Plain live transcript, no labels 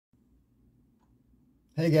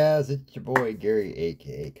Hey guys, it's your boy Gary,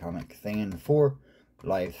 aka Comic Fan for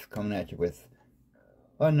Life, coming at you with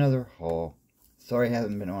another haul. Sorry I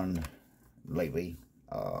haven't been on lately,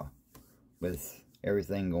 with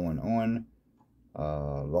everything going on.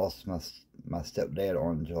 Lost my stepdad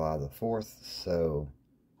on July the 4th, so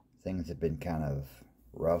things have been kind of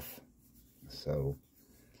rough. So,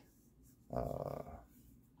 uh,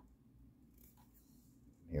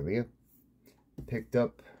 here we go. Picked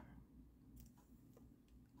up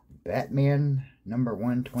Batman number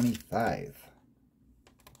 125.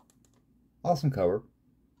 Awesome cover.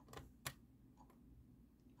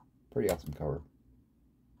 Pretty awesome cover.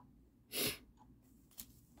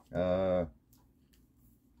 From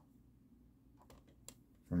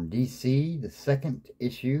DC, the second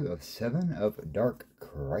issue of 7 of Dark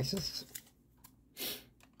Crisis.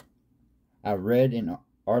 I read an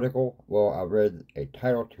article, I read a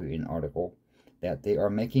title to an article that they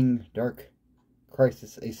are making Dark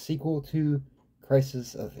Crisis a sequel to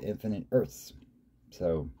Crisis of Infinite Earths.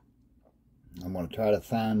 So, I'm going to try to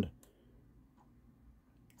find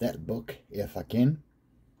that book if I can.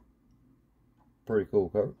 Pretty cool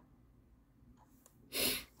cover.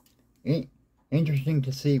 Interesting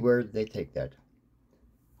to see where they take that.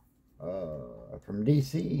 From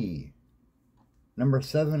DC, number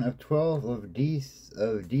 7 of 12 of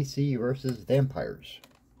DC versus Vampires.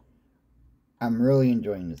 I'm really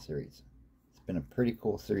enjoying this series. It's been a pretty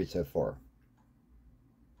cool series so far.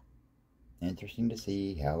 Interesting to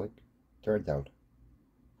see how it turns out.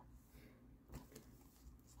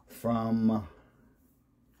 From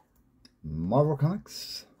Marvel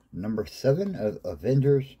Comics, number 7 of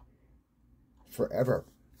Avengers Forever.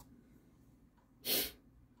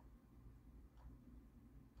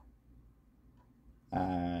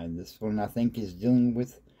 This one I think is dealing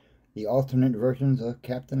with the alternate versions of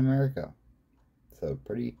Captain America. So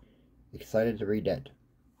pretty excited to read that.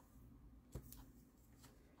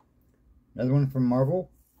 Another one from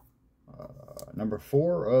Marvel, number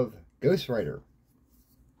 4 of Ghost Rider.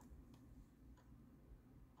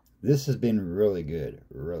 This has been really good,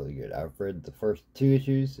 really good. I've read the first 2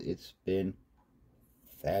 issues. It's been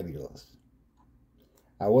fabulous.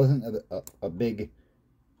 I wasn't a big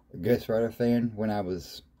Ghost Rider fan when I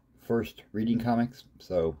was first reading comics,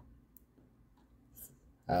 so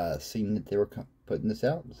I seen that they were putting this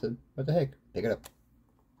out and said, what the heck, pick it up.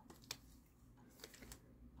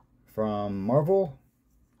 From Marvel,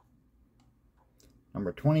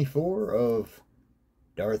 number 24 of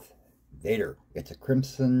Darth Vader. It's a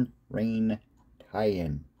Crimson Reign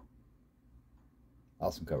tie-in.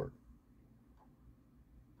 Awesome cover.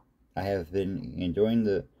 I have been enjoying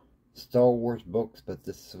the Star Wars books, but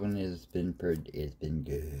this one has been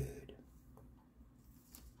good.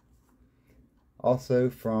 Also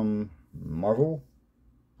from Marvel,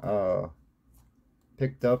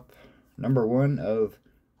 picked up number 1 of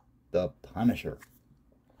The Punisher.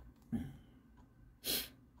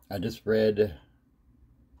 I just read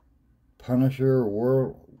Punisher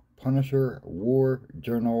War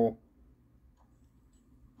Journal.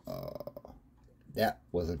 That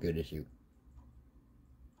was a good issue.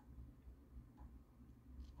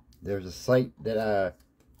 There's a site that I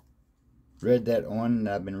read that on, and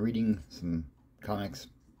I've been reading some comics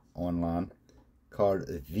online called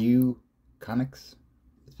View Comics.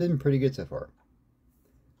 It's been pretty good so far.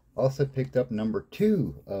 Also picked up number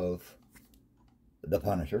 2 of The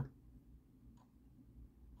Punisher.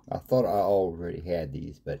 I thought I already had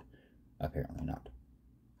these, but apparently not.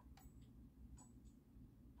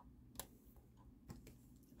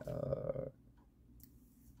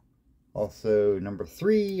 Also, number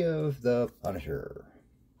 3 of The Punisher.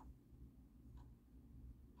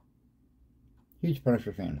 Huge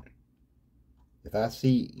Punisher fan. If I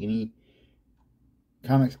see any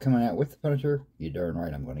comics coming out with The Punisher, you're darn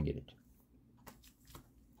right I'm going to get it.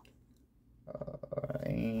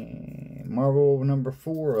 And Marvel number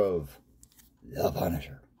 4 of The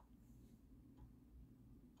Punisher.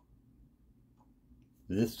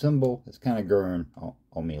 This symbol is kind of growing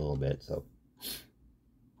on me a little bit, so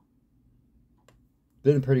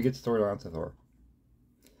been a pretty good storyline so far.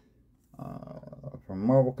 From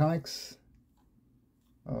Marvel Comics,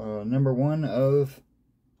 number 1 of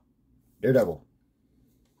Daredevil.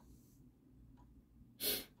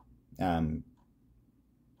 I'm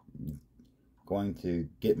going to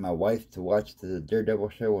get my wife to watch the Daredevil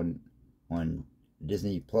show on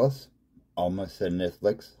Disney Plus. Almost said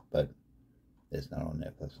Netflix, but it's not on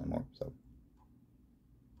Netflix anymore. So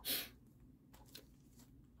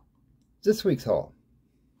this week's haul,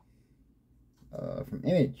 from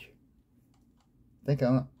Image. I think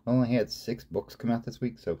I only had 6 books come out this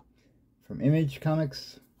week. So from Image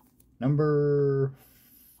Comics, number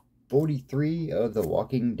 43 of The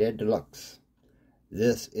Walking Dead Deluxe.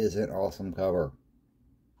 This is an awesome cover.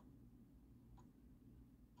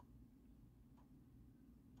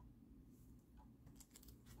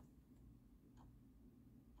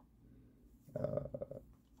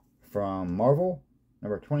 From Marvel,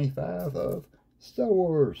 number 25 of Star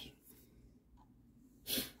Wars.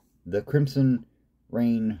 The Crimson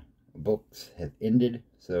Reign books have ended,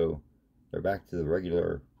 so they're back to the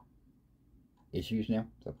regular issues now.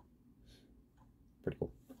 So, pretty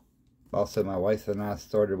cool. Also, my wife and I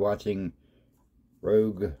started watching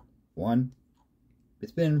Rogue One.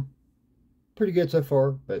 It's been pretty good so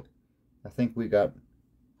far, but I think we got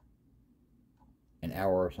an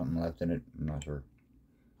hour or something left in it. I'm not sure.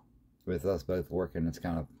 With us both working, it's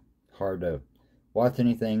kind of hard to watch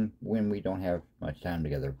anything when we don't have much time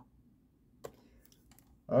together.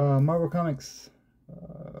 Marvel Comics,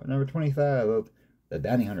 number 25 of The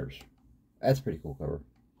Bounty Hunters. That's a pretty cool cover.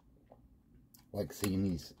 Like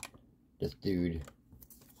seeing this dude,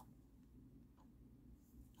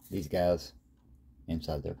 these guys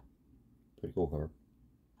inside there. Pretty cool cover.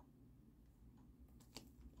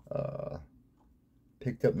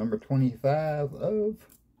 Picked up number 25 of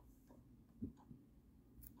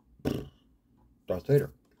Darth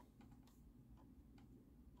Vader.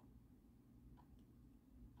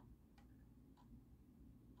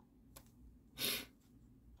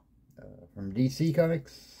 From DC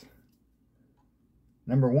Comics,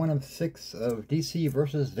 number 1 of 6 of DC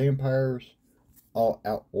versus Vampires All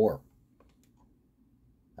Out War.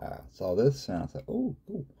 I saw this and I thought, oh,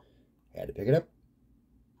 cool. Had to pick it up.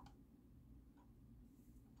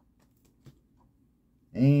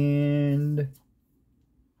 And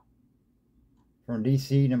from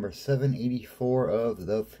DC, number 784 of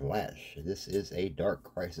The Flash. This is a Dark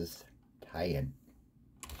Crisis tie-in.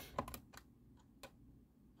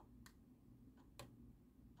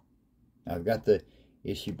 I've got the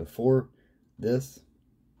issue before this,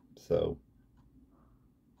 so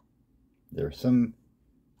there's some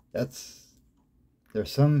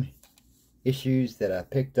issues that I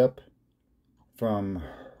picked up from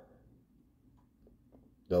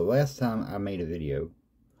the last time I made a video,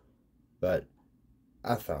 but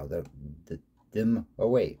I filed them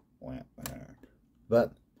away.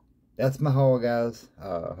 But that's my haul, guys.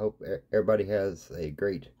 Hope everybody has a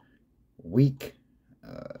great week.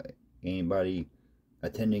 Anybody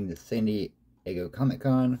attending the San Diego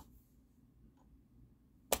Comic-Con.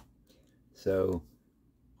 So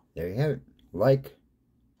there you have it. Like,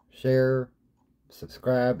 share,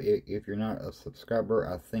 subscribe if you're not a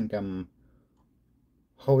subscriber. I think I'm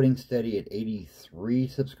holding steady at 83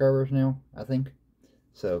 subscribers now, I think.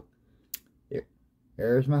 So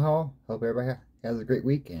there's my haul. Hope everybody has a great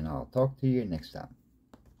week, and I'll talk to you next time.